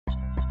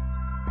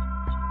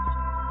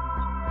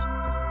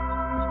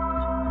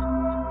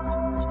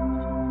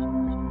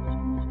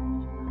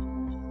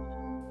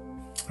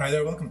Hi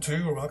there,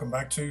 welcome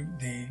back to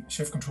the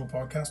Shift Control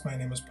podcast. My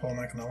name is Paul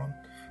McAnallen.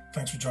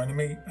 Thanks for joining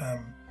me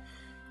on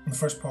the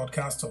first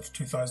podcast of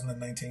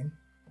 2019.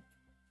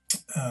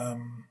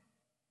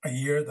 A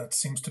year that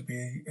seems to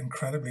be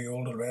incredibly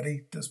old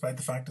already, despite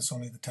the fact it's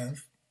only the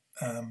 10th.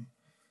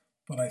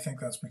 But I think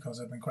that's because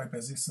I've been quite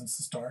busy since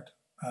the start,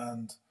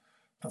 and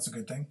that's a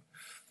good thing.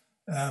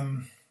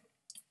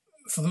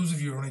 For those of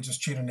you who are only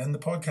just tuning in, the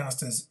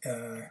podcast is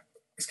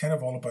it's kind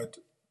of all about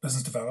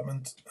business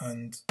development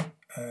and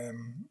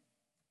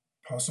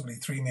possibly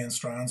three main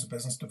strands of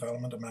business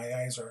development in my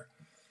eyes are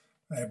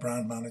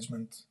brand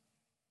management,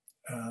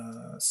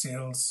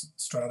 sales,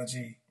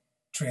 strategy,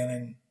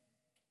 training,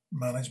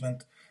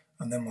 management,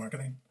 and then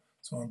marketing.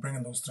 So I'm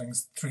bringing those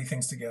three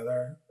things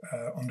together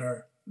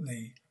under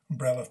the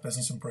umbrella of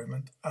business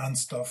improvement and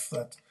stuff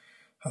that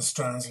has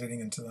strands leading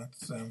into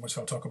that, which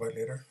I'll talk about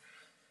later.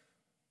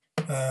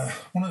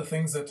 One of the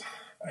things that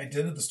I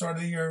did at the start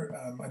of the year,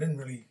 I didn't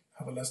really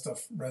have a list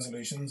of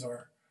resolutions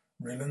or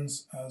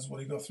railings, as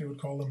Woody Guthrie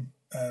would call them,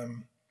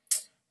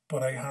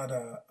 but I had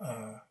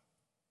a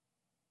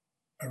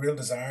real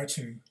desire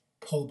to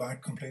pull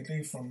back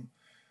completely from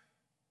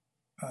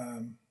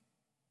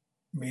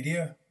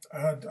media.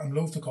 I'm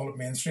loath to call it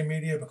mainstream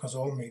media because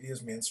all media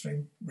is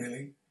mainstream,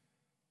 really,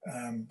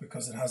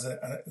 because it has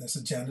it's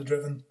agenda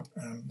driven.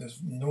 There's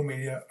no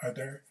media out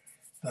there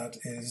that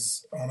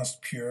is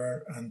honest,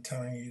 pure, and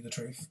telling you the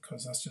truth,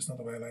 because that's just not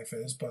the way life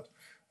is. But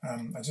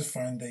I just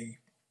found the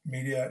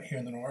media here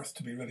in the north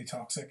to be really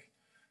toxic,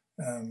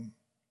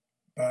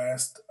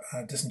 biased,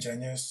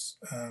 disingenuous,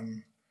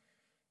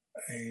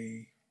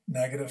 a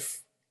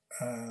negative,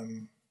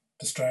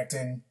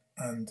 distracting,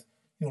 and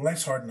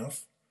life's hard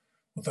enough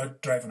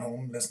without driving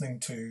home listening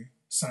to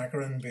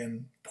saccharin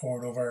being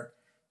poured over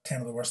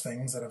 10 of the worst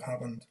things that have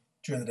happened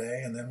during the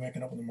day, and then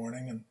waking up in the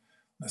morning and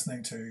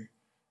listening to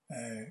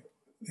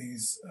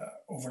these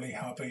overly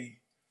happy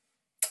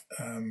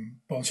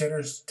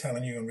bullshitters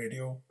telling you on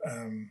radio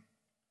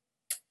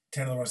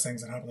 10 of the worst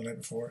things that happened the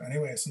night before.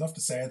 Anyway, it's enough to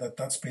say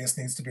that space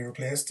needs to be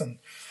replaced, and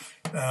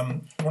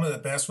one of the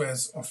best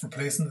ways of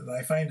replacing it that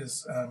I find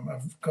is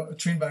I've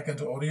tuned back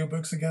into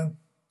audiobooks again,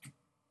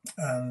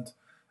 and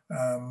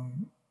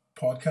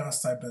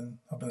podcasts have been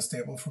a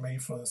staple for me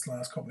for this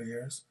last couple of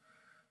years,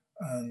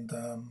 and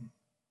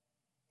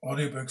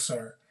audiobooks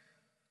are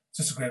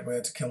just a great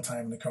way to kill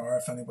time in the car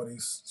if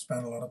anybody's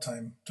spent a lot of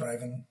time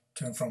driving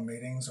to and from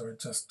meetings or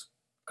just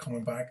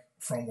coming back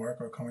from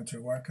work or coming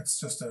to work. It's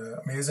just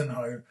amazing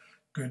how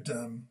good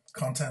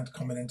content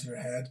coming into your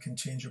head can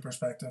change your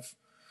perspective.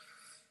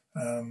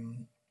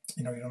 You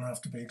don't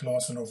have to be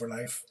glossing over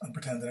life and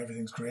pretend that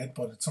everything's great,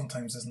 but it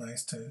sometimes is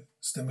nice to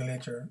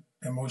stimulate your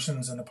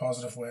emotions in a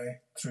positive way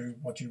through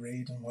what you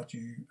read and what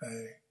you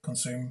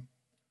consume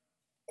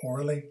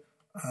orally.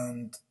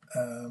 And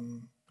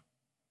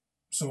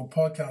so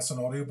podcasts and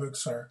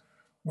audiobooks are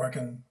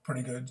working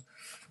pretty good.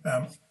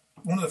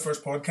 One of the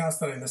first podcasts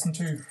that I listened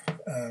to,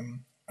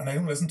 and I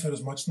don't listen to it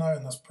as much now,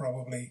 and that's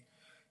probably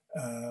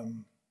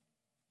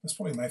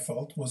my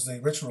fault, was the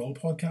Rich Roll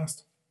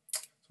podcast.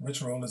 So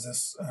Rich Roll is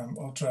this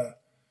ultra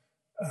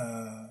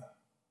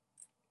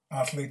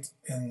athlete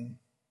in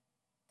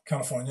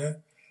California.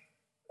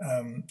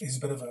 He's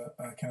a bit of a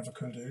kind of a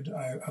cool dude.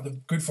 I had the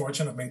good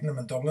fortune of meeting him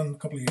in Dublin a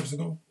couple of years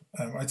ago,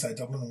 outside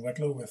Dublin in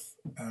Wicklow, with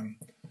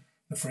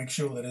the freak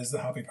show that is the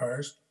Happy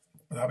Pears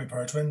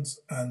twins,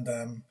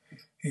 and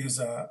he was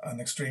an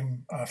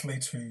extreme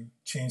athlete who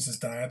changed his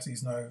diet.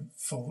 He's now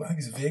I think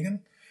he's a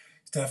vegan.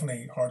 He's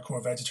definitely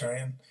hardcore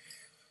vegetarian,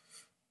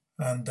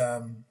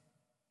 and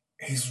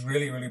he's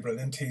really, really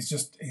brilliant. He's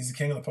the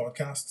king of the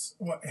podcasts.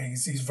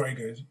 He's very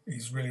good.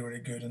 He's really, really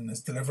good in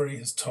his delivery,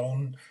 his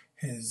tone.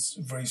 He's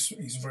a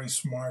very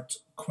smart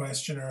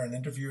questioner and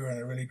interviewer,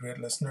 and a really great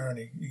listener, and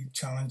he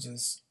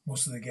challenges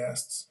most of the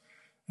guests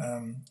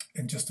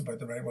in just about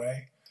the right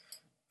way.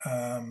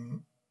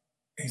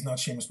 He's not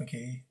Seamus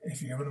McKee,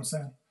 if you hear what I'm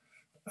saying.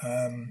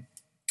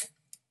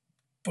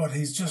 But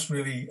he's just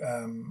really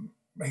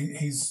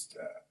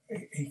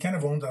he kind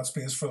of owned that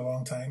space for a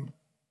long time.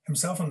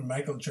 Himself and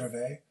Michael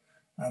Gervais.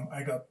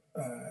 I got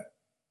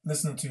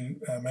listening to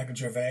Michael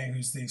Gervais,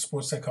 who's the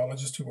sports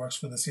psychologist who works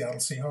for the Seattle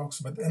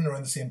Seahawks, but in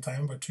around the same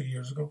time, about 2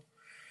 years ago.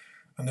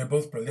 And they're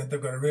both brilliant.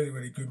 They've got a really,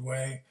 really good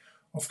way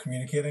of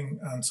communicating,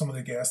 and some of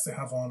the guests they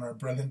have on are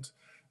brilliant.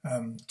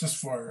 Just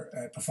for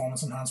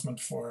performance enhancement,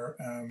 for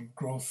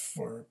growth,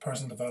 for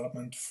personal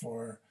development,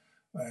 for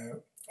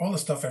all the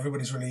stuff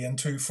everybody's really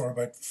into for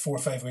about 4 or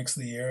 5 weeks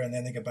of the year, and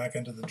then they get back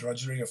into the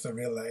drudgery of their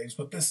real lives.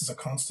 But this is a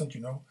constant,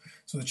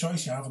 So the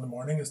choice you have in the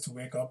morning is to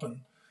wake up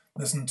and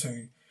listen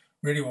to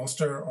Radio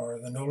Ulster or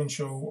The Nolan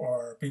Show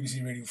or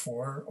BBC Radio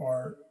 4,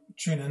 or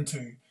tune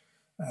into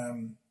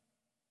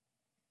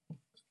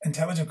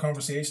intelligent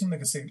conversation,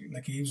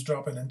 like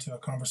eavesdropping into a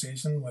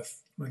conversation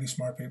with really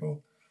smart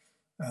people.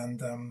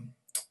 And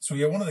so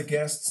one of the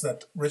guests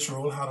that Rich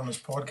Roll had on his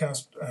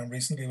podcast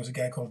recently was a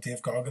guy called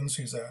Dave Goggins,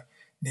 who's a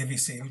Navy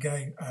SEAL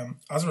guy.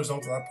 As a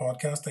result of that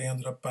podcast, I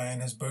ended up buying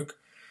his book,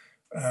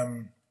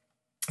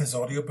 his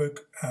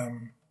audiobook,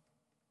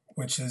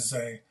 which is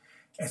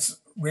it's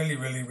really,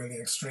 really, really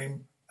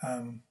extreme.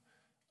 And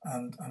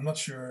I'm not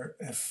sure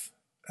if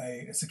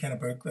it's the kind of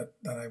book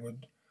that I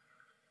would.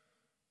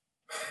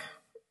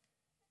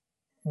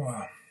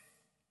 Wow,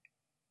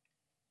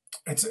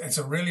 it's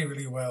a really,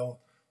 really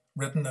well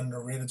written and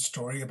narrated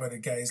story about a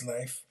guy's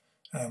life,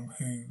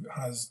 who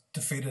has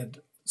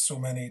defeated so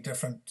many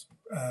different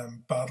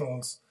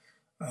battles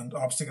and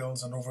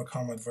obstacles and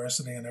overcome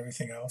adversity and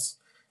everything else.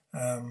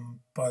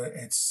 But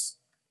it's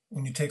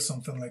when you take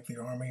something like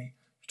the army,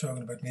 you're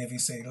talking about Navy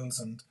SEALs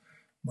and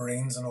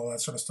Marines and all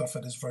that sort of stuff.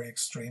 It is very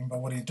extreme.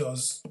 But what he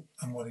does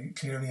and what he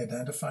clearly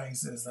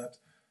identifies is that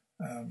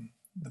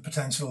the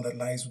potential that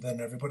lies within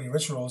everybody.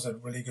 Rich Roll's a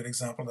really good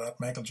example of that.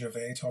 Michael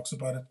Gervais talks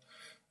about it.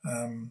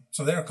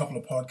 So there are a couple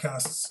of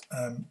podcasts.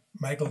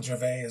 Michael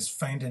Gervais is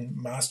Finding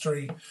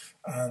Mastery,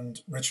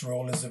 and Rich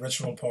Roll is the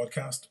Rich Roll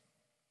podcast.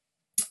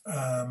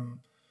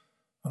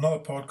 Another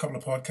couple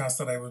of podcasts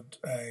that I would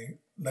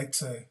like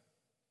to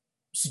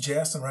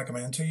suggest and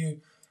recommend to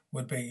you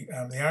would be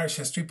the Irish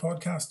History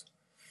podcast.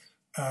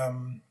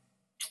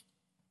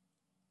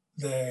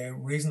 The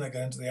reason I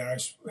got into the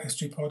Irish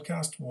History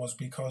podcast was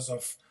because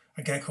of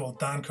a guy called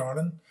Dan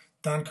Carlin.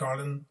 Dan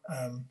Carlin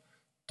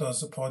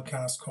does a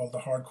podcast called the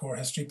Hardcore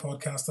History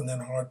Podcast and then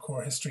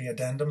Hardcore History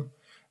Addendum.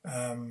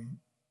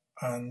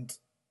 And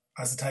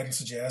as the title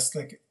suggests,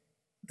 like,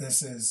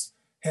 this is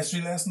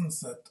history lessons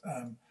that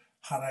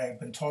had I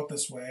been taught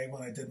this way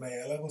when I did my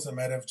A-levels, I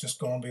might have just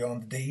gone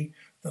beyond the D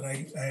that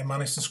I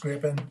managed to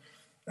scrape in.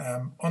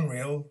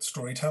 Unreal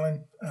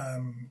storytelling,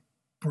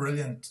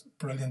 brilliant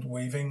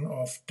weaving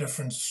of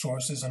different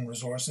sources and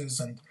resources,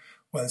 and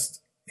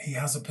whilst he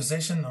has a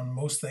position on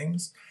most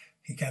things,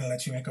 he kind of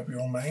lets you make up your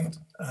own mind.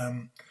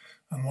 And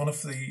one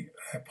of the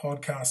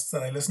podcasts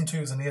that I listened to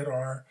is an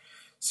 8-hour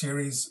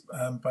series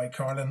by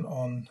Carlin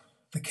on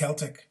the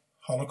Celtic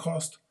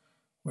Holocaust,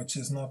 which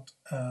is not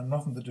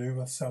nothing to do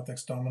with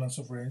Celtic's dominance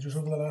of Rangers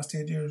over the last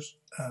 8 years,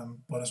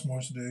 but it's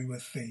more to do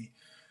with the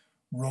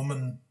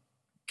Roman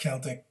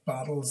Celtic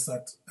battles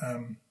that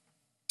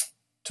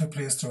took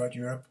place throughout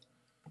Europe,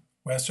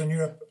 Western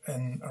Europe,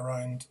 in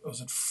around,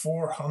 was it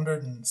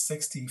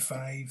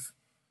 465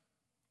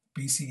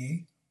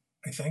 BCE,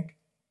 I think.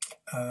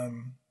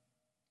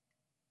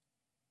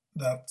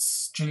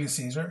 That's Julius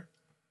Caesar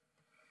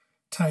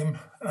time,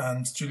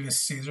 and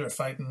Julius Caesar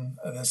fighting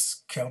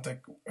this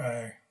Celtic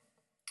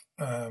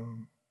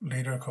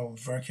leader called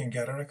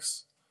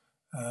Vercingetorix.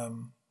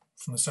 From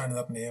the sound of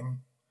that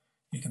name,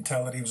 you can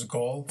tell that he was a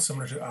Gaul,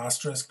 similar to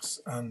Asterix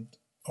and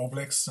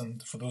Obelix,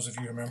 and for those of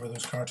you who remember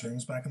those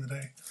cartoons back in the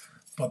day.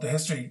 But the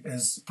history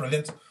is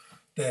brilliant.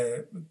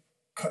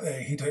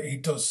 He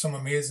does some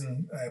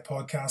amazing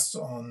podcasts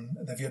on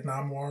the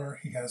Vietnam War.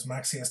 He has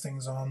Max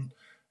Hastings on,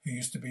 who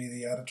used to be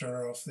the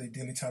editor of the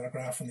Daily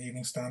Telegraph and the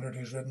Evening Standard,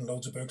 who's written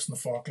loads of books on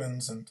the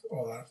Falklands and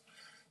all that.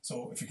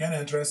 So if you're kind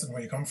of interested in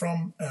where you come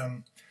from,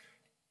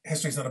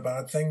 history's not a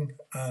bad thing,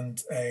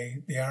 and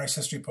the Irish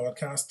History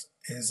podcast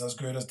is as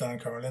good as Dan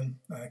Carlin.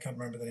 I can't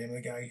remember the name of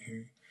the guy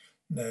who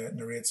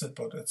narrates it,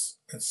 but it's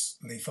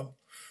lethal,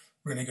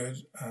 really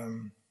good.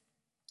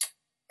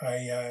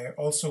 I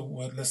also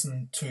would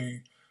listen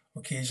to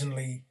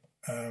occasionally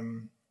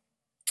the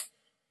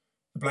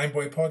Blind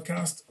Boy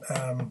podcast.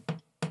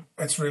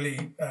 It's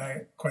really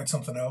quite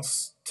something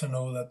else to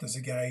know that there's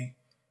a guy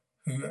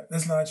who,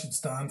 this lad should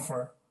stand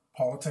for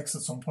politics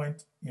at some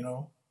point, you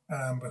know,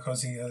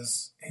 because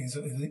he's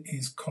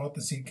caught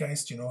the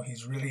zeitgeist, you know.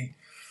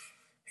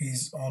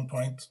 He's on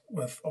point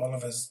with all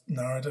of his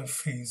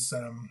narrative. He's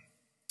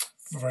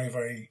very,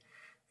 very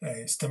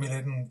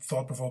stimulating,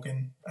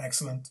 thought-provoking,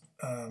 excellent,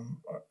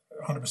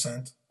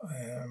 100%.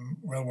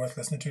 Well worth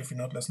listening to if you're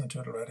not listening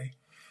to it already.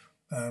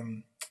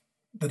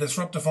 The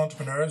Disruptive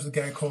Entrepreneur is a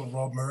guy called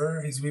Rob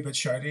Moore. He's a wee bit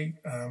shouty.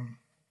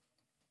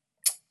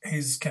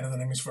 He's kind of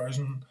an English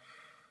version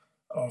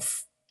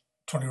of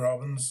Tony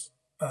Robbins.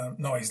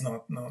 No, he's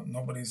not. No,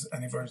 nobody's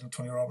any version of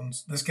Tony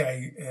Robbins. This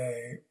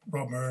guy,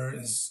 Rob Moore,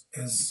 is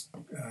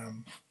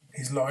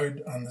he's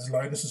loud, and his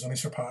loudness is only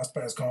surpassed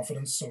by his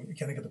confidence. So you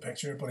kind of get the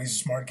picture. But he's a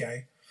smart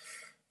guy,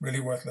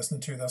 really worth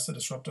listening to. That's the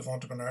Disruptive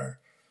Entrepreneur.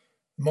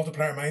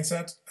 Multiplier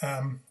Mindset.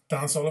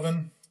 Dan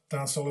Sullivan.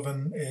 Dan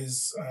Sullivan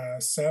is a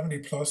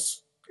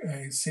 70-plus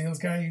sales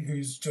guy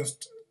who's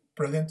just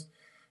brilliant.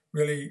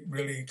 Really,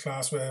 really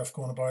class way of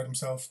going about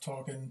himself,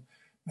 talking,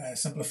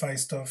 simplify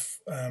stuff.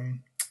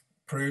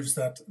 Proves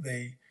that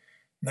the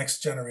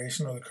next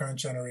generation or the current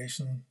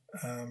generation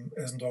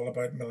isn't all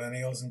about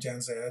millennials and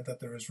Gen Z, that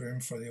there is room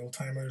for the old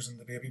timers and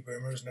the baby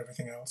boomers and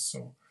everything else.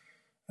 So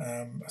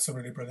that's a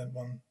really brilliant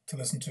one to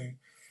listen to.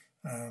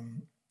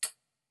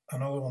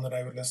 Another one that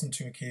I would listen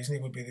to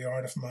occasionally would be The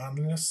Art of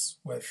Manliness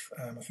with,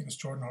 I think it's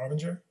Jordan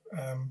Harbinger,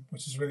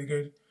 which is really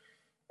good.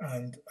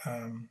 And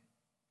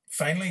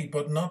finally,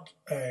 but not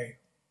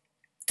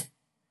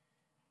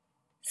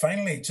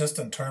finally, just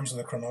in terms of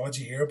the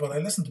chronology here, but I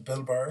listen to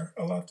Bill Burr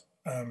a lot.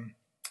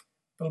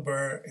 Bill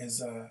Burr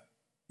is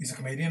he's a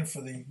comedian.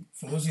 For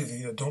those of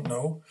you that don't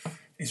know,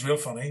 he's real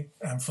funny.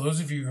 And for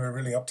those of you who are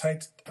really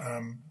uptight,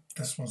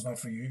 this one's not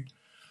for you.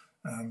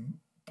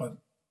 But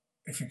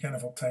if you're kind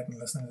of uptight and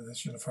listening to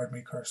this, you'll have heard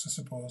me curse, I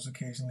suppose,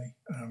 occasionally.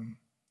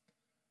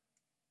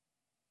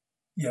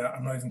 Yeah,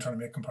 I'm not even trying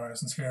to make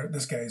comparisons here.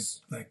 This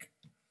guy's like,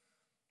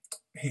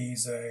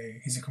 he's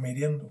a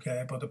comedian,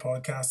 okay, but the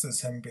podcast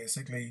is him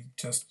basically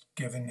just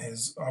giving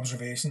his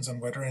observations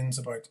and witterings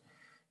about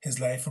his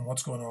life and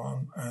what's going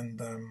on,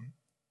 and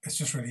it's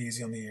just really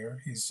easy on the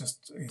ear. He's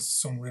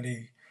some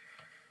really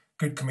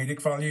good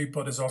comedic value,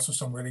 but there's also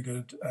some really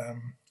good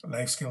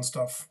life skill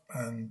stuff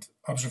and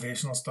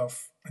observational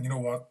stuff. And you know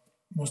what?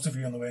 Most of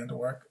you on the way into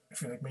work,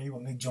 if you're like me,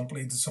 will need jump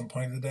leads at some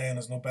point of the day, and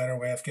there's no better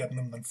way of getting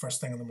them than first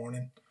thing in the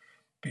morning,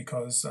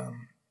 because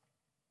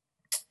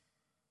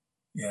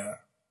yeah,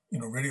 you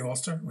know, Radio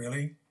Ulster,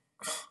 really,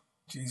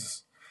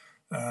 Jesus,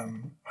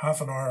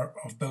 half an hour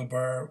of Bill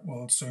Burr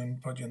will soon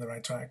put you on the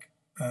right track.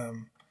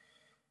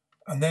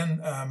 And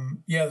then,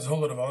 yeah, there's a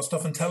whole lot of other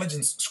stuff.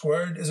 Intelligence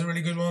Squared is a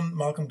really good one.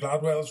 Malcolm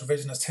Gladwell's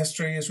Revisionist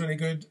History is really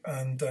good.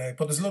 And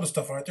but there's a lot of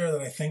stuff out there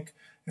that I think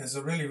is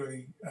a really,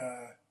 really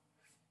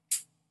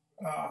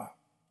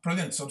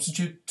brilliant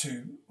substitute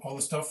to all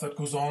the stuff that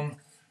goes on,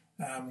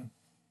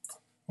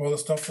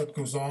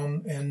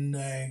 in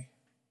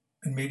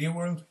media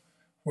world,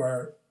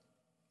 where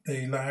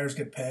the liars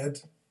get paid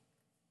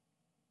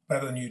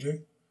better than you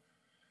do.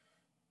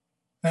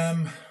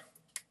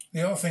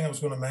 The other thing I was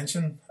going to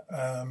mention,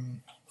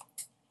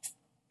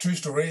 true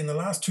story, in the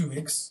last 2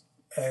 weeks,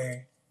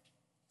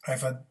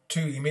 I've had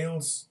 2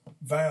 emails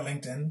via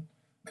LinkedIn.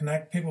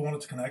 People wanted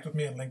to connect with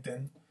me on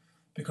LinkedIn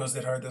because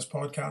they'd heard this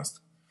podcast.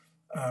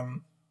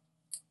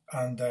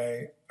 And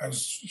I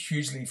was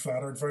hugely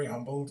flattered, very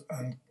humbled,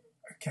 and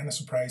kind of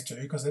surprised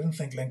too, because I didn't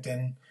think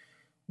LinkedIn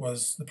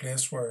was the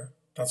place where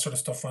that sort of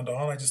stuff went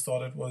on. I just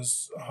thought it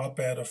was a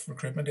hotbed of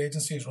recruitment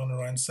agencies running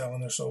around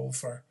selling their soul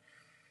for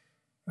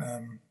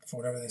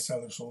whatever they sell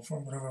their soul for.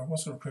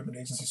 What's the recruitment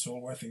agency soul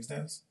worth these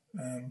days?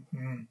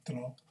 Don't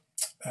know.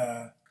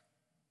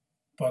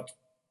 But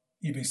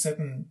you'd be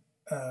sitting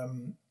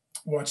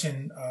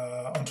watching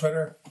on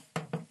Twitter.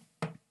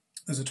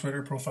 There's a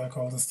Twitter profile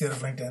called The State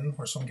of LinkedIn,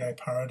 where some guy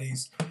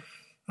parodies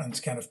and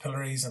kind of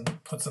pillories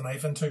and puts a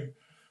knife into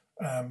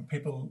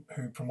people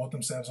who promote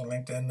themselves on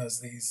LinkedIn as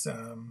these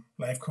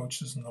life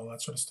coaches and all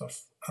that sort of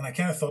stuff. And I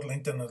kind of thought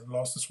LinkedIn had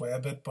lost its way a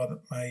bit,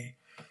 but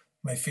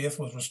my faith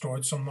was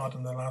restored somewhat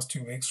in the last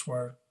 2 weeks,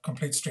 where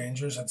complete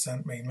strangers had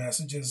sent me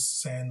messages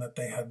saying that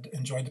they had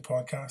enjoyed the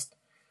podcast.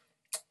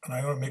 And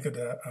I want to make it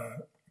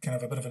a kind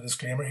of a bit of a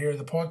disclaimer here.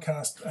 The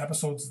podcast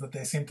episodes that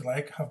they seem to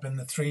like have been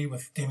the 3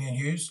 with Damien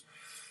Hughes.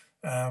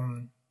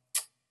 I've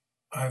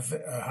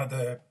had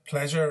the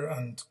pleasure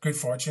and good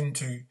fortune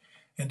to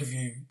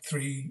interview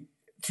three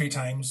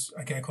times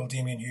a guy called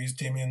Damien Hughes.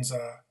 Damien's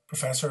a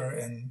professor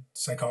in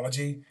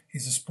psychology.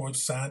 He's a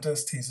sports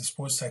scientist. He's a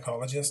sports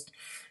psychologist.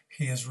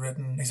 He's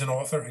an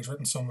author. He's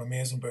written some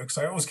amazing books.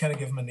 I always kind of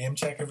give him a name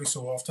check every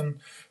so often.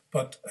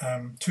 But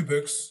 2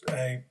 books,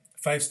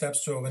 5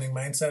 Steps to a Winning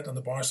Mindset and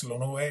The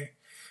Barcelona Way,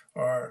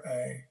 are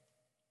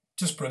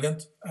just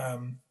brilliant.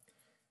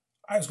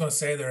 I was going to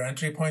say they're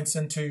entry points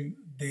into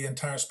the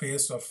entire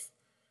space of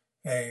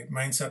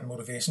mindset and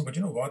motivation, but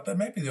you know what? That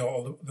might be the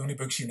only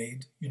books you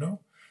need, you know?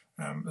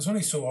 There's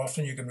only so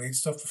often you can read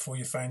stuff before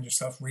you find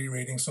yourself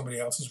rereading somebody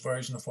else's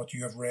version of what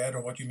you have read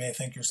or what you may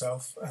think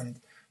yourself. And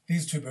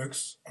these 2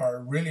 books are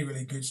really,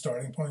 really good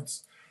starting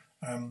points.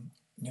 You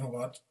know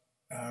what?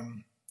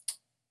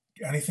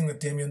 Anything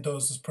that Damien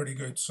does is pretty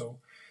good. So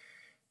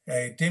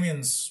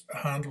Damien's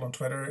handle on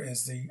Twitter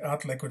is the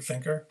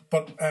 @LiquidThinker.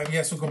 But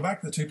so going back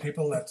to the 2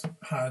 people that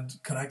had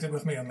connected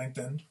with me on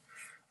LinkedIn,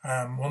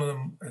 one of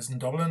them is in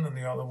Dublin and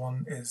the other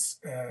one is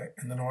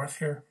in the north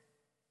here.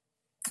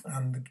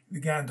 And the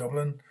guy in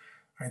Dublin,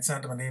 I'd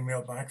sent him an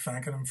email back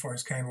thanking him for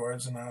his kind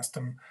words and asked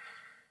him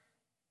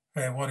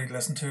what he'd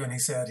listened to, and he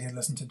said he'd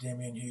listened to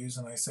Damien Hughes,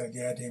 and I said,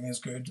 yeah, Damien's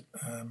good.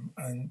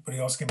 But he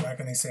also came back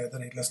and he said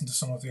that he'd listened to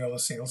some of the other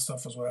sales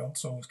stuff as well.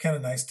 So it was kind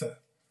of nice to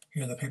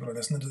hear that people are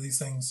listening to these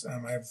things.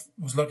 I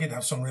was lucky to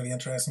have some really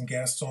interesting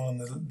guests on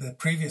the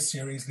previous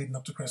series leading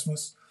up to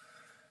Christmas,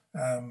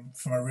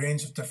 from a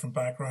range of different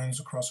backgrounds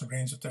across a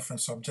range of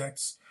different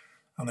subjects,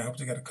 and I hope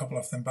to get a couple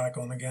of them back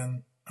on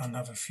again and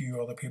have a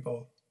few other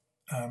people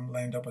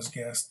lined up as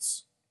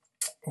guests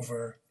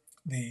over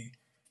the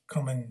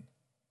coming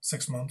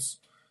 6 months.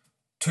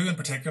 2 in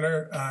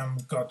particular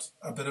got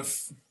a bit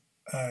of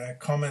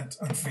comment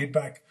and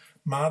feedback.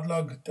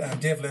 Madlug,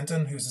 Dave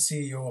Linton, who's the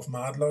CEO of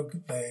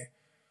Madlug,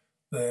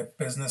 the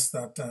business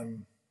that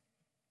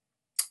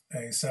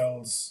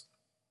sells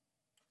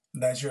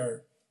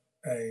leisure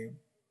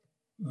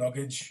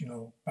luggage, you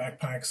know,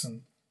 backpacks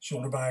and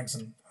shoulder bags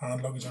and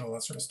hand luggage and all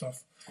that sort of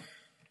stuff.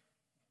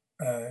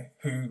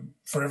 Who,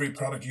 for every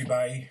product you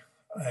buy,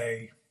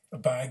 a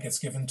bag gets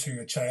given to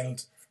a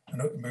child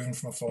moving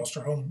from a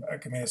foster home. I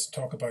mean, it's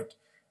talk about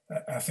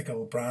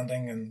ethical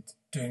branding and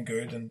doing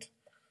good, and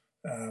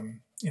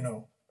kind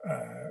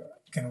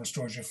of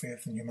restores your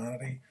faith in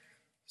humanity.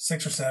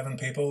 6 or 7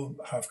 people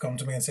have come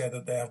to me and said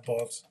that they have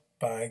bought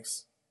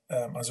bags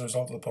as a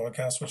result of the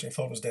podcast, which I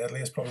thought was deadly.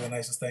 It's probably the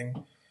nicest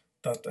thing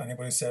that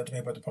anybody said to me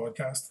about the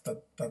podcast.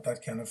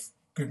 That kind of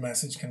good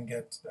message can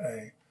get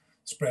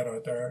spread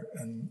out there,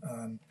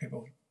 and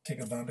people take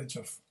advantage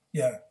of.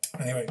 Yeah.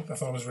 Anyway, I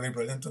thought it was really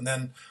brilliant. And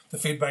then the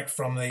feedback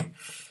from the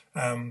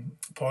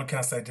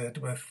podcast I did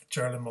with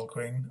Geraldine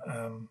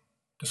Mulqueen.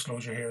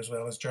 Disclosure here as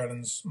well, as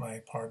Geraldine's my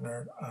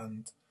partner,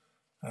 and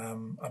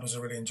it was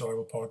a really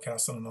enjoyable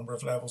podcast on a number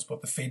of levels.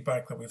 But the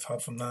feedback that we've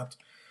had from that,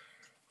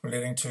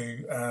 relating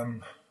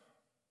to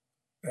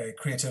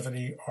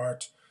creativity,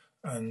 art,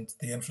 and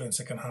the influence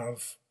it can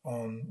have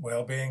on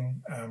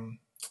well-being,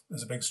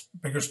 there's a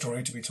bigger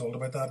story to be told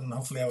about that, and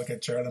hopefully I'll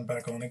get Geraldine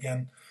back on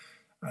again,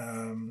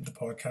 the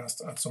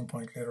podcast, at some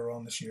point later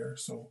on this year.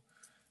 So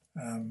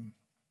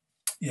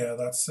yeah,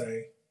 that's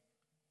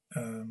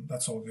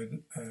all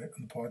good in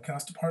the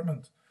podcast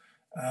department.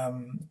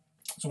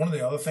 So one of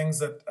the other things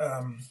that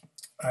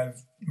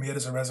I've made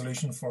as a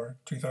resolution for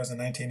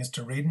 2019 is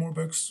to read more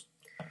books.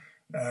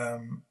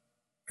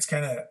 It's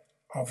kind of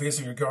obvious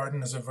that your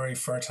garden is a very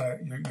fertile.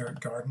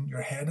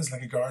 Your head is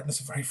like a garden.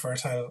 It's a very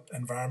fertile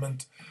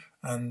environment,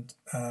 and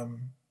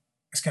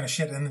it's kind of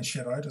shit in and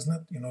shit out, isn't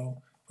it? You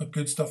know, put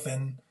good stuff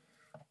in,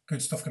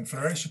 good stuff can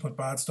flourish. You put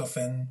bad stuff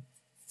in,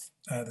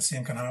 the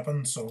same can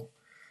happen. So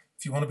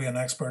if you want to be an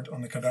expert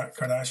on the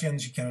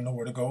Kardashians, you kind of know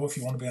where to go. If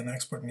you want to be an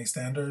expert in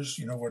EastEnders,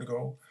 you know where to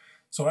go.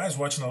 So I was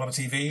watching a lot of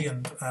TV,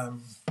 and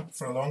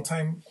for a long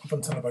time, up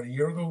until about a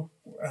year ago,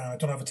 I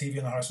don't have a TV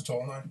in the house at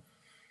all now.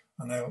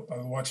 And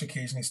I'll watch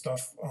occasionally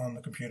stuff on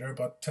the computer,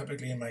 but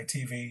typically my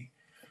TV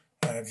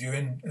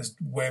viewing is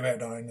way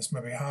down. It's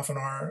maybe half an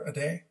hour a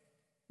day,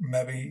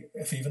 maybe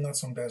if even that,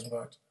 some days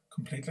without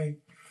completely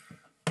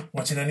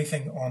watching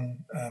anything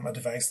on a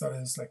device that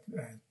is like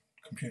a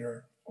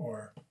computer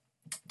or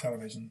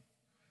television.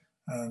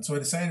 And so I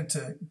decided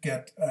to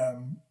get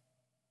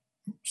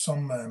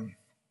some,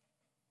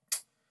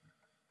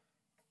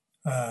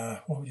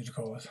 what would you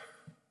call it?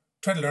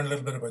 Try to learn a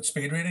little bit about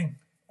speed reading.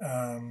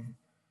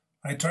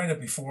 I tried it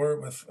before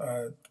with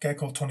a guy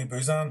called Tony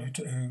Buzan,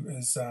 who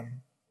is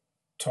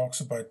talks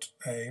about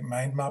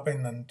mind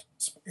mapping, and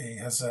he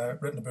has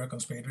written a book on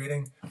speed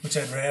reading, which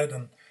I'd read,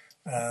 and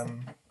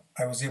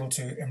I was able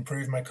to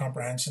improve my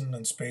comprehension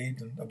and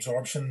speed and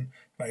absorption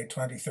by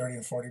 20, 30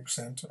 and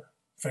 40%, or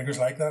figures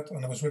like that,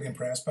 and I was really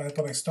impressed by it,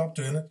 but I stopped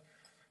doing it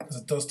because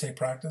it does take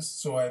practice.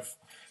 So I've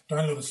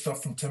downloaded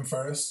stuff from Tim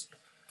Ferriss.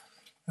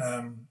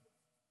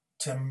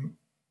 Tim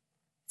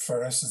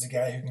Ferriss is the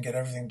guy who can get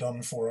everything done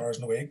in 4 hours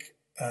in a week,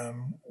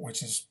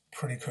 which is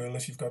pretty cool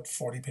if you've got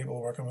 40 people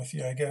working with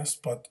you, I guess.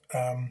 But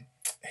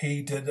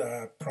he did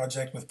a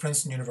project with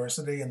Princeton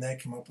University, and they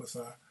came up with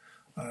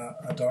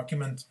a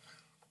document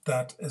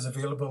that is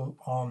available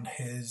on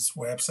his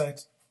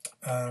website.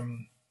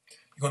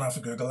 You're going to have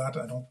to Google that.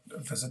 I don't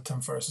visit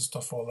Tim Ferriss's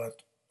stuff all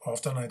that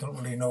often. I don't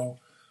really know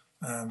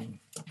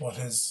what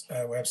his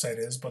website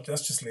is, but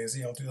that's just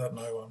lazy. I'll do that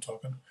now while I'm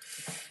talking.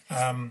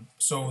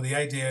 So the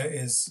idea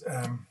is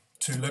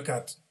to look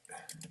at,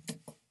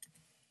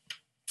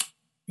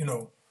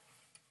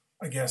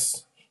 I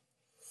guess,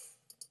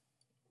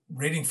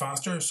 reading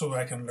faster so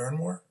I can learn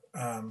more.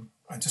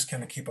 I just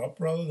kind of keep up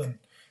rather than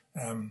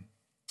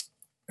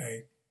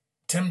a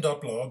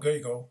tim.blog. There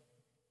you go.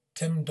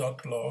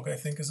 Tim.blog, I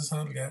think is his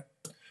handle. Yeah.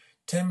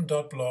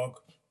 Tim.blog.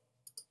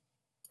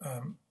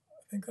 I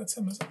think that's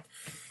him, is it?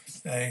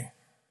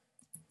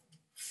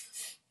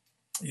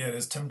 Yeah, it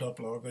is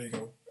Tim.blog. There you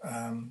go.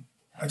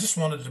 I just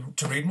wanted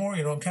to read more.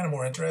 I'm kind of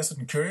more interested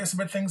and curious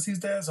about things these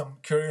days. I'm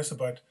curious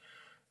about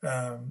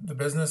the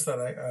business that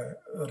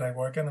I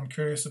work in. I'm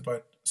curious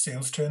about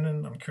sales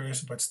training. I'm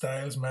curious about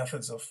styles,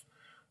 methods of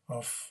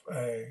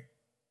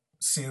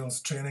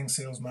sales training,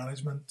 sales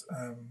management.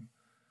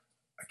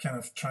 I kind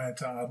of try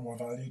to add more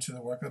value to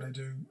the work that I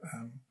do,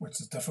 which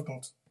is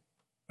difficult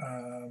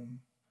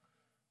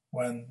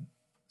when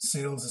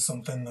sales is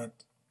something that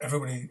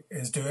everybody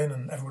is doing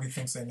and everybody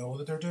thinks they know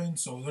that they're doing.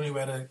 So the only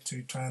way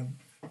to try and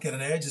get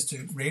an edge is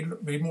to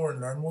read more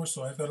and learn more.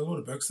 So I've got a load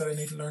of books that I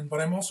need to learn, but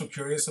I'm also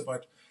curious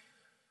about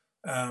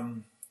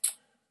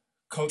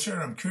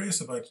culture. I'm curious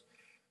about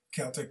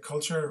Celtic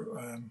culture.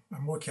 I'm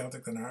more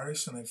Celtic than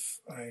Irish, and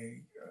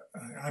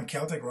I'm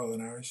Celtic rather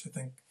than Irish.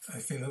 I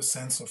feel a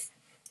sense of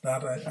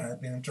that.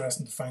 I've been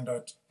interested to find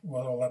out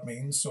what all that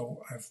means.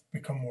 So I've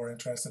become more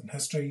interested in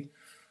history.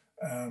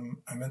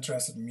 I'm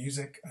interested in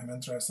music. I'm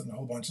interested in a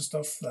whole bunch of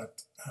stuff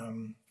that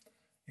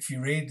if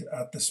you read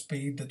at the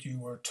speed that you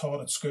were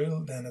taught at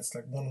school, then it's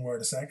like one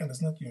word a second,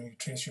 isn't it? You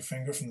trace your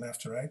finger from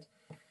left to right.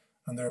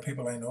 And there are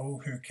people I know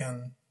who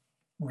can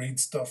read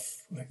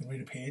stuff, they can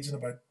read a page in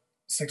about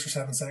 6 or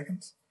 7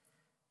 seconds.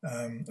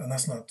 And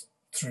that's not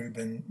through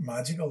being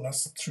magical,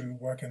 that's through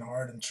working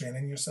hard and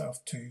training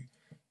yourself to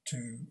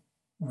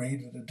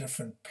read at a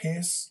different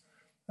pace,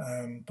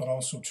 but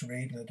also to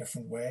read in a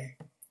different way.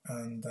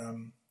 And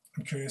I'm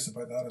curious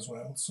about that as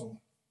well. So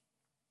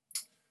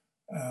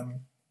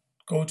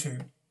go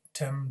to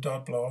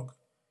tim.blog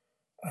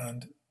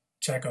and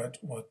check out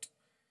what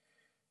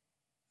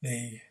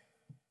the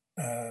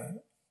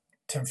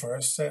Tim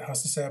Ferriss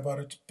has to say about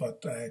it.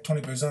 But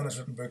Tony Buzan has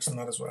written books on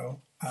that as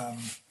well.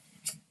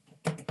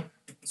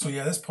 So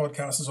yeah, this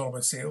podcast is all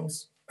about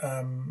sales.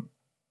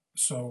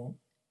 So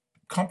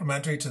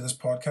complementary to this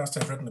podcast,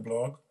 I've written a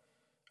blog,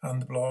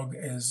 and the blog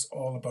is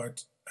all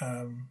about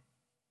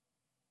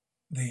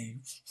the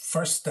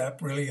first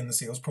step really in the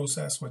sales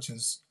process, which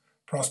is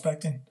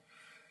prospecting,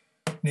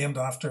 named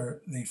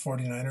after the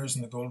 49ers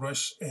and the gold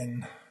rush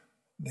in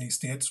the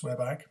States way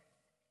back.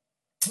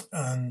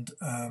 And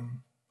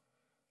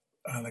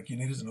like, you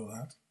needed to know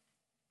that.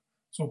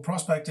 So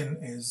prospecting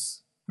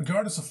is,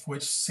 regardless of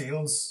which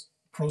sales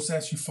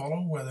process you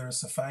follow, whether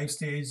it's a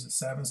 5-stage, a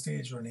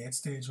 7-stage, or an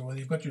 8-stage, or whether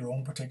you've got your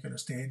own particular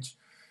stage,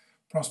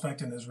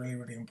 prospecting is really,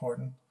 really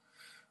important.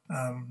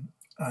 And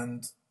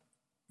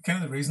kind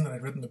of the reason that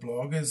I'd written the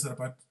blog is that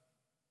about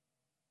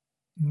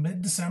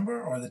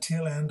mid-December or the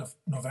tail end of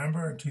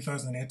November in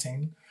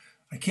 2018,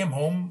 I came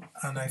home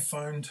and I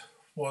found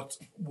what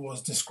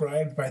was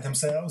described by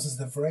themselves as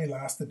the very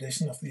last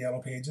edition of the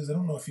Yellow Pages. I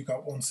don't know if you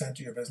got one sent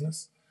to your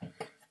business,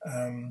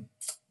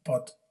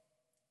 but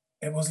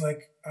it was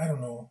like, I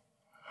don't know,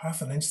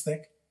 half an inch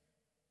thick.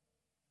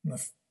 And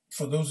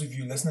for those of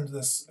you listening to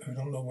this who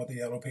don't know what the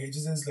Yellow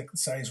Pages is, like, the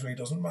size really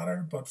doesn't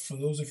matter, but for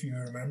those of you who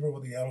remember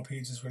what the Yellow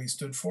Pages really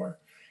stood for,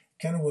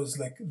 it kind of was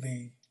like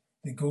the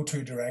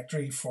go-to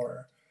directory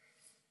for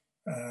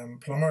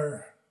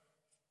plumber,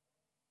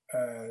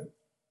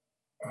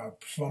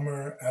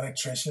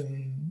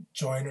 electrician,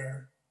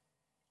 joiner,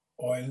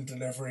 oil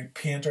delivery,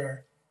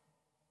 painter,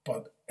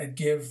 but it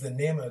gave the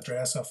name and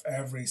address of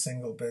every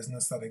single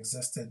business that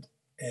existed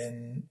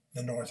in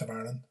the north of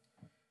Ireland.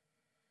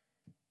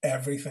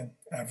 Everything.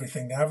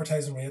 The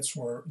advertising rates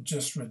were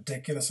just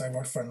ridiculous. I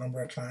worked for a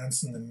number of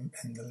clients in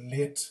the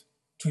late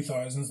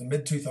 2000s, the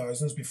mid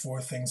 2000s,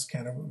 before things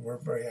kind of were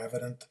very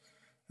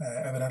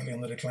evidently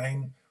on the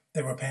decline.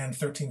 They were paying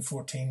 13,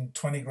 14,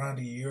 20 grand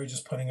a year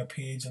just putting a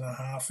page and a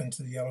half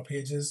into the Yellow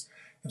Pages.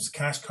 It was a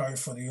cash cow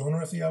for the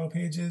owner of the Yellow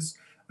Pages,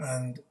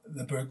 and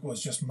the book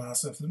was just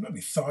massive. There might be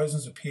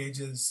thousands of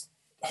pages,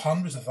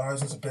 hundreds of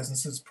thousands of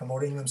businesses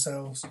promoting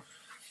themselves,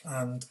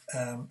 and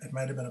it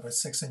might have been about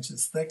 6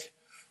 inches thick.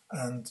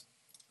 And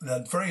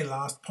the very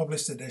last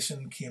published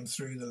edition came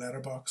through the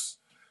letterbox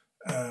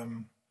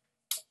in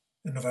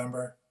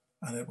November,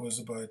 and it was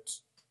about,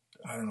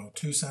 I don't know,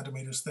 2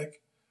 centimeters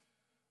thick.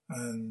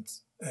 And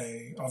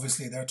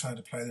obviously they're trying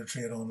to ply their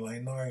trade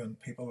online now, and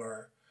people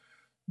are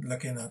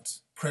looking at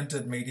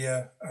printed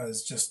media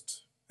as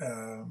just,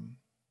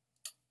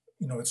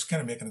 it's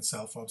kind of making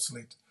itself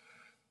obsolete.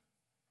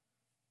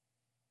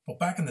 But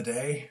back in the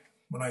day,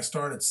 when I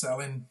started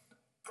selling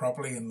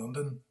properly in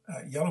London,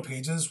 Yellow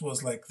Pages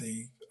was like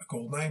a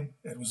gold mine.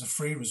 It was a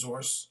free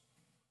resource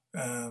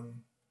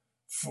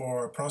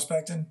for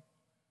prospecting.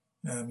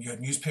 You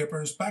had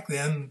newspapers. Back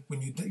then,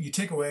 when you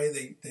take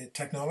away the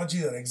technology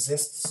that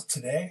exists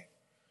today,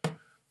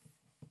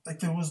 like,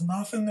 there was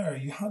nothing there.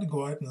 You had to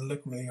go out and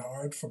look really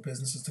hard for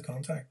businesses to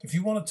contact. If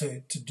you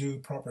wanted to do a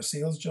proper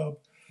sales job,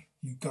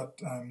 you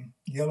got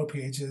Yellow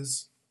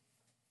Pages,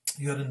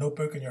 you had a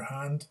notebook in your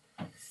hand,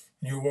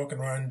 and you were walking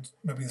around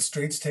maybe the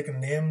streets taking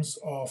names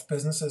of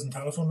businesses and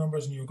telephone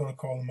numbers, and you were going to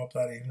call them up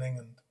that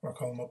evening or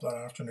call them up that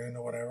afternoon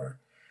or whatever.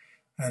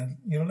 And,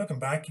 looking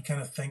back, you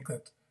kind of think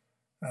that,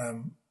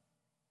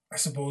 I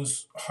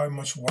suppose, how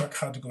much work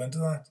had to go into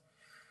that.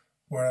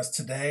 Whereas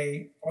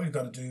today, all you've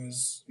got to do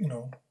is,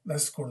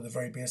 let's go to the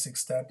very basic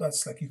step.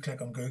 That's like, you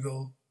click on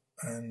Google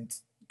and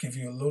give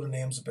you a load of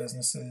names of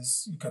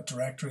businesses. You've got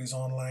directories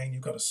online.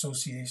 You've got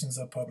associations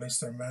that publish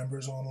their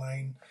members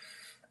online.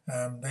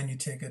 Then you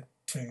take it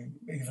to,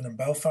 even in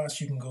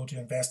Belfast, you can go to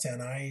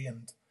InvestNI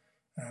and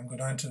go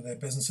down to the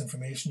business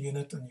information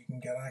unit, and you can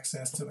get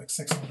access to like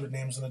 600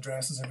 names and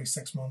addresses every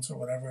 6 months or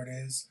whatever it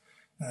is.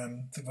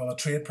 They've got a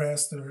trade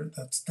press there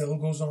that still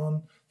goes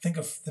on. Think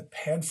of the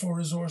paid for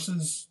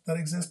resources that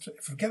exist.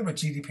 Forget about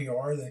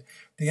GDPR.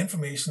 The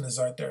information is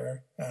out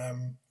there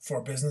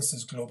for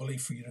businesses globally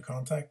for you to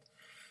contact.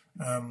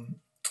 And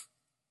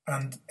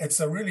it's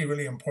a really,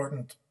 really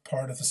important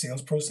part of the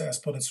sales process,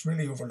 but it's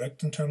really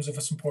overlooked in terms of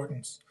its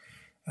importance.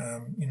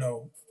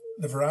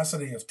 The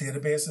veracity of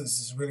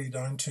databases is really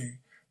down to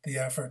the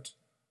effort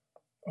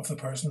of the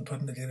person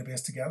putting the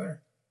database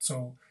together.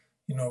 So,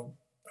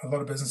 a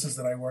lot of businesses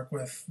that I work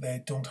with,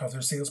 they don't have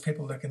their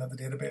salespeople looking at the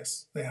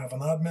database. They have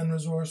an admin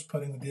resource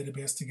putting the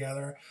database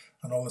together,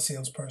 and all the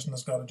salesperson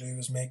has got to do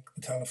is make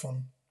the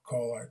telephone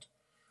call out.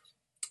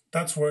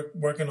 That's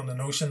working on the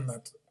notion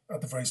that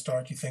at the very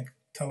start you think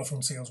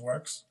telephone sales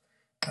works.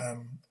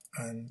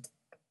 And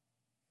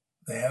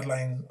the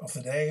headline of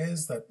the day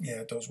is that,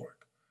 yeah, it does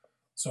work.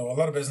 So a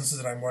lot of businesses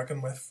that I'm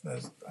working with,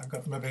 I've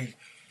got maybe,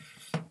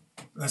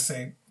 let's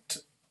say,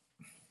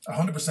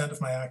 100% of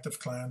my active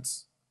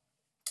clients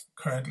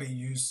currently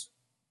use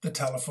the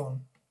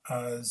telephone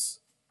as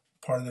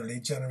part of their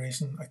lead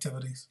generation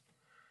activities.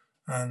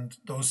 And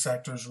those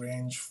sectors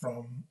range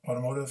from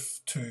automotive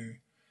to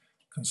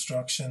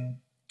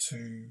construction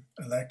to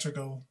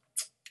electrical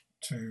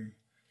to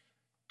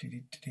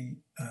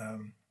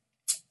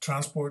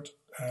transport,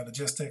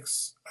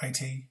 logistics,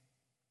 IT.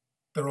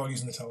 They're all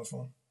using the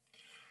telephone.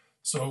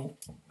 So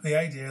the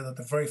idea that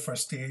the very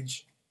first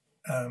stage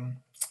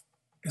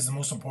is the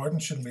most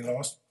important shouldn't be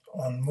lost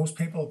on most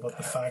people, but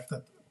the fact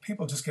that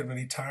people just get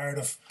really tired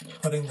of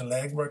putting the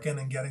legwork in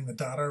and getting the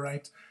data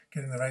right,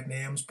 getting the right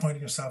names,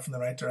 pointing yourself in the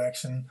right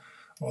direction,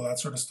 all that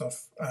sort of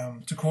stuff.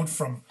 To quote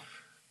from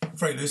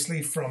very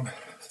loosely from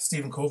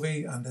Stephen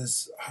Covey and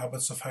his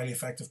Habits of Highly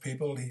Effective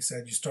People, he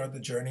said, "You start the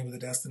journey with a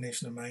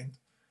destination in mind,"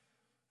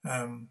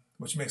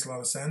 which makes a lot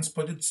of sense,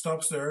 but it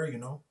stops there,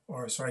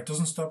 it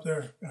doesn't stop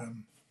there.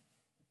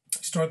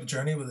 Start the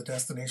journey with a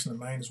destination in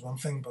mind is one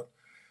thing, but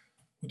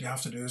what you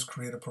have to do is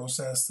create a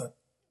process that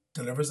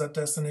delivers that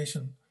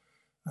destination.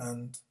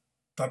 And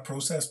that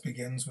process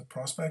begins with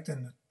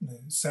prospecting.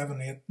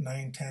 7, 8,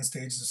 9, 10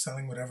 stages of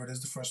selling, whatever it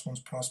is. The first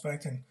one's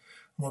prospecting.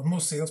 And what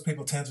most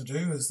salespeople tend to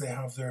do is they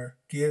have their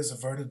gaze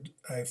averted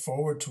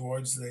forward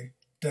towards the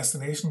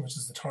destination, which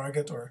is the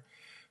target or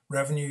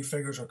revenue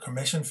figures or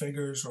commission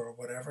figures or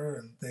whatever,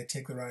 and they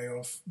take their eye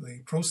off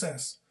the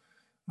process.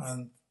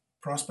 And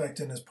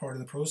prospecting is part of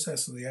the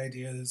process. So the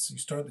idea is you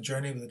start the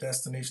journey with a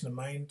destination in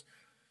mind,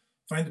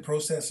 find the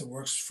process that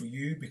works for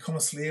you, become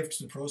a slave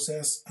to the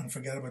process, and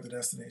forget about the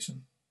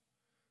destination.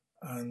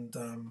 And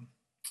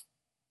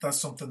that's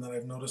something that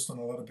I've noticed on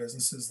a lot of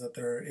businesses, that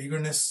their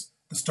eagerness,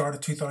 the start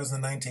of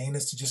 2019,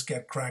 is to just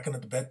get cracking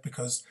at the bit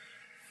because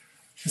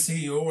the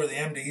CEO or the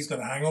MD's got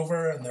a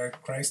hangover and they're,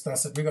 Christ,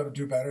 that's it, we got to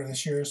do better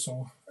this year.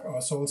 So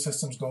all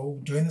systems go,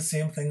 doing the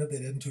same thing that they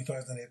did in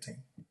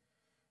 2018.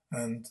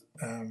 And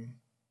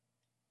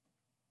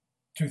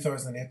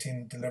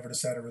 2018 delivered a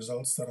set of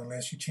results that,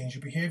 unless you change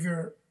your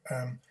behavior,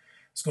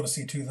 it's going to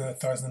see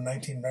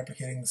 2019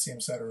 replicating the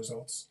same set of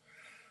results.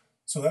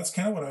 So that's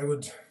kind of what I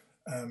would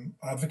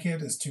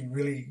advocate, is to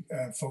really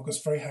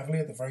focus very heavily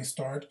at the very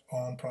start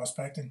on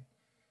prospecting.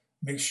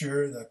 Make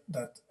sure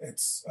that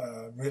it's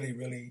a really,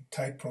 really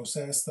tight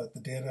process, that the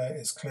data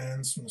is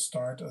cleansed from the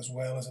start as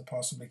well as it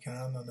possibly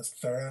can, and it's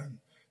thorough. And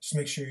just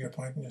make sure you're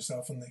pointing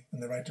yourself in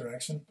the right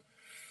direction.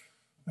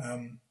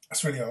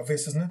 That's really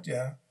obvious, isn't it?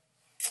 Yeah.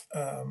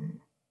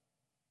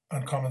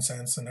 And common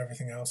sense and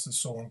everything else is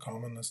so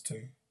uncommon as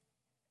to,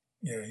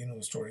 you know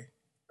the story.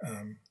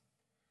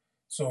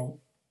 So,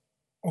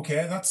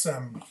 okay, that's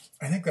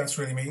I think that's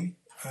really me.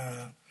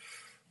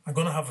 I'm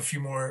going to have a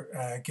few more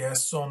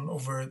guests on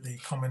over the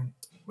coming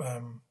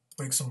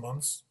weeks and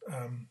months.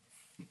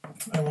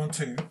 I want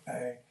to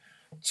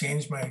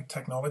change my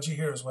technology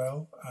here as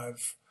well.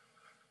 I've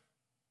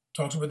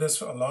talked about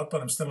this a lot,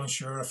 but I'm still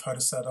unsure of how to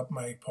set up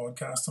my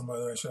podcast and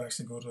whether I should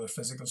actually go to a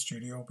physical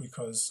studio,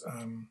 because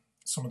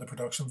some of the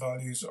production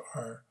values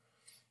are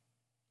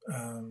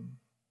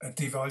it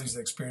devalues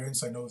the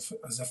experience. I know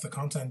as if the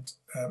content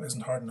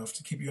isn't hard enough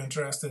to keep you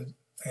interested,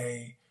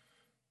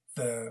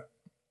 the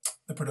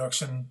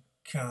production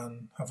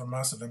can have a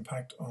massive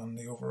impact on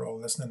the overall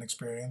listening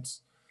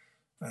experience.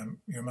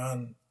 Your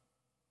man,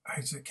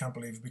 I can't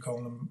believe we call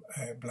him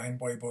a Blind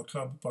Boy Boat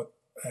Club, but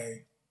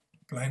a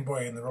Blind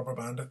Boy and the Rubber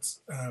Bandits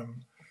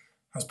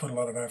has put a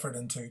lot of effort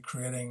into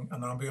creating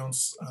an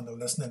ambience and a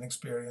listening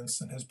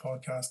experience in his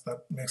podcast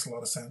that makes a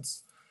lot of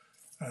sense.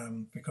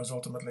 Because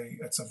ultimately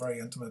it's a very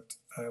intimate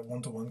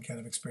one-to-one kind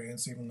of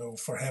experience, even though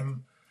for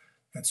him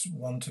it's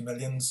 1 to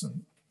millions,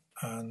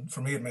 and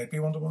for me it might be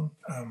 1-to-1,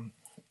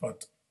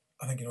 but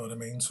I think you know what I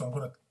mean. So I'm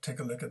going to take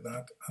a look at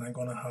that, and I'm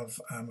going to have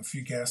a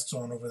few guests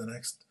on over the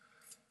next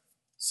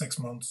 6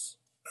 months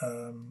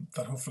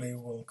that hopefully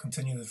will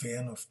continue the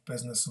vein of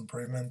business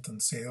improvement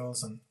and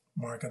sales and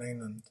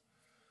marketing and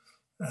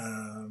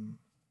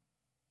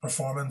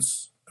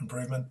performance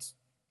improvement,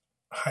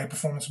 high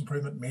performance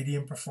improvement,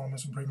 medium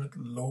performance improvement,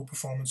 low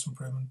performance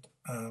improvement,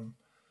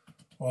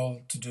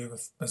 all to do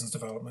with business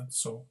development.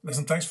 So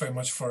listen, thanks very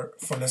much for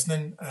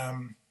listening.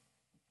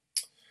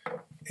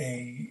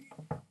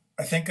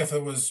 I think if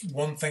there was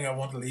one thing I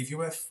want to leave you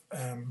with,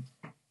 and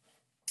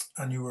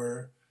you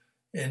were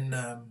in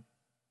a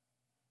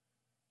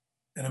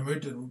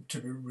mood to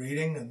be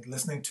reading and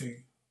listening to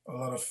a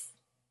lot of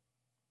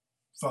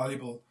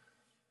valuable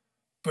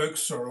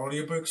books or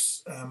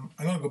audiobooks, I'm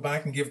going to go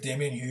back and give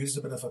Damien Hughes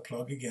a bit of a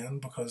plug again,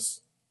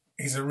 because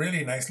he's a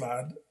really nice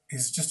lad.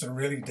 He's just a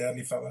really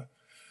deadly fella,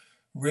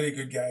 really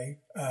good guy,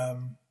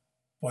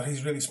 but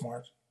he's really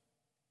smart,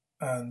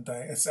 and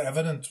it's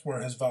evident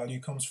where his value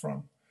comes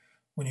from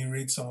when you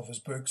read some of his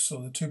books.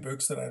 So the 2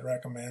 books that I'd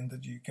recommend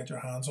that you get your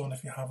hands on,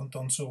 if you haven't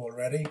done so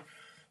already,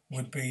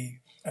 would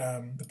be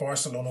The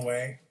Barcelona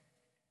Way,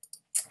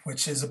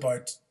 which is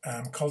about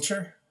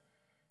culture.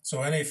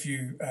 So any of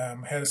you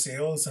head of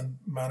sales and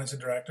managing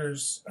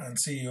directors and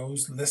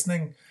CEOs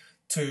listening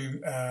to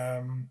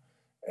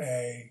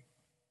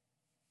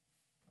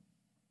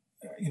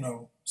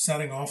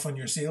setting off on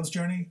your sales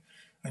journey,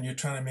 and you're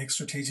trying to make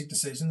strategic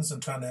decisions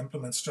and trying to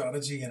implement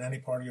strategy in any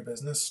part of your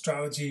business,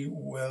 strategy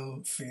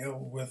will fail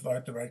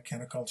without the right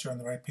kind of culture and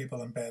the right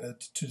people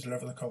embedded to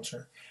deliver the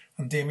culture.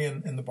 And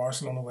Damien in The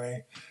Barcelona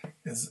Way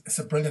is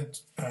a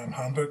brilliant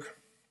handbook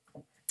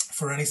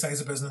for any size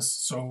of business.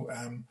 So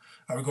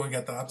I would go and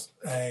get that.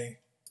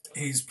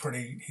 He's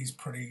pretty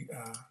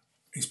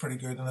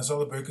good. And his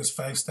other book is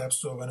 5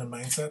 Steps to a Winning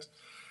Mindset.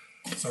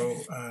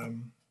 So I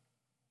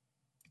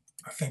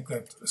think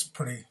that it's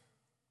pretty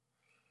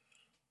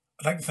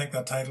I'd like to think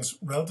that title's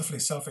relatively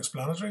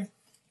self-explanatory.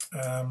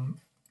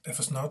 If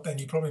it's not, then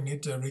you probably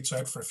need to reach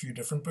out for a few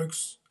different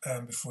books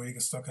before you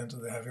get stuck into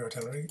the heavy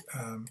artillery.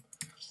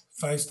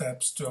 5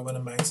 Steps to a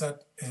Winning Mindset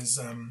is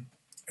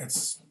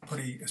it's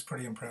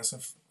pretty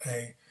impressive.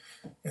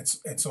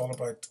 It's all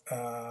about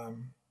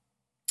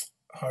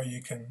how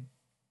you can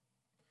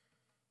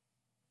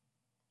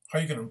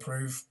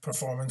improve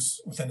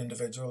performance within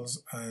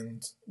individuals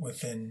and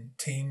within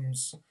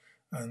teams,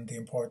 and the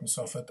importance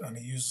of it. And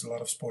he uses a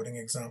lot of sporting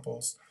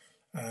examples.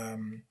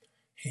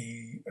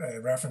 He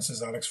references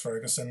Sir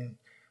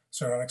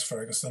Alex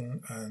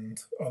Ferguson, and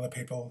other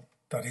people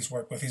that he's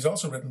worked with. He's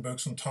also written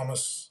books on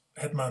Thomas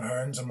Hitman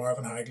Hearns and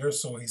Marvin Hagler.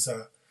 So his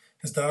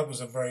dad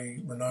was a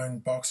very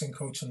renowned boxing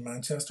coach in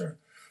Manchester,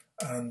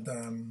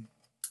 and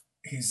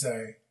he's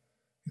a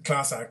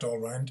class act all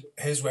round.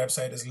 His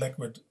website is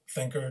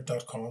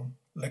liquidthinker.com.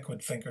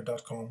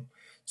 Liquidthinker.com.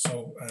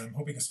 So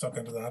hope you get stuck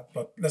into that.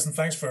 But listen,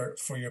 thanks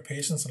for your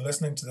patience and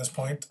listening to this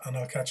point, and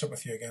I'll catch up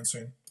with you again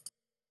soon.